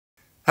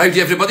Howdy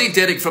everybody,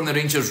 Derek from the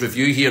Rangers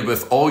Review here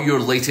with all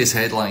your latest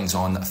headlines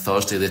on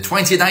Thursday the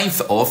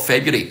 29th of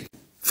February.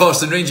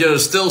 First, and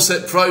Rangers still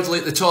sit proudly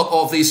at the top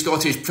of the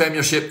Scottish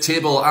Premiership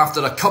table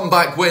after a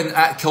comeback win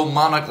at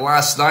Kilmarnock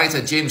last night.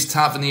 A James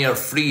Tavernier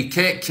free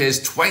kick, his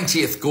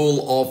 20th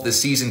goal of the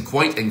season,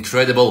 quite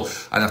incredible,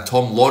 and a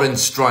Tom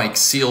Lawrence strike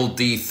sealed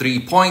the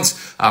 3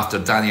 points after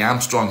Danny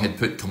Armstrong had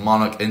put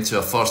Kilmarnock into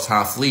a first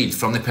half lead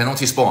from the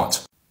penalty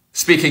spot.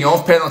 Speaking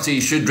of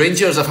penalties, should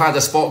Rangers have had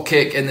a spot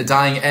kick in the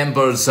dying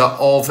embers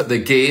of the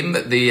game?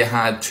 They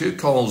had two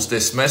calls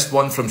dismissed,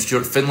 one from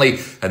Stuart Findlay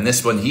and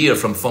this one here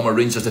from former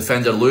Rangers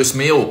defender Lewis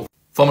Mayo.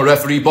 Former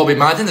referee Bobby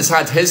Madden has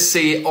had his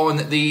say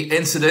on the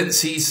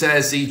incidents. He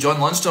says the John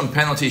Lundstrom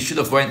penalty should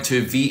have went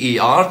to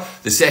VAR.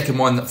 The second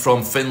one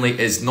from Findlay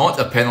is not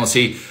a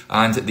penalty,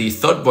 and the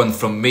third one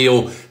from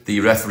Mayo,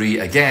 the referee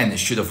again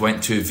should have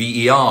went to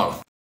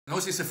VAR.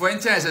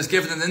 Cifuentes has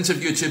given an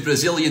interview to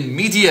Brazilian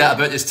media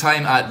about his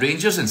time at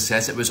Rangers and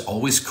says it was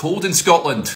always cold in Scotland.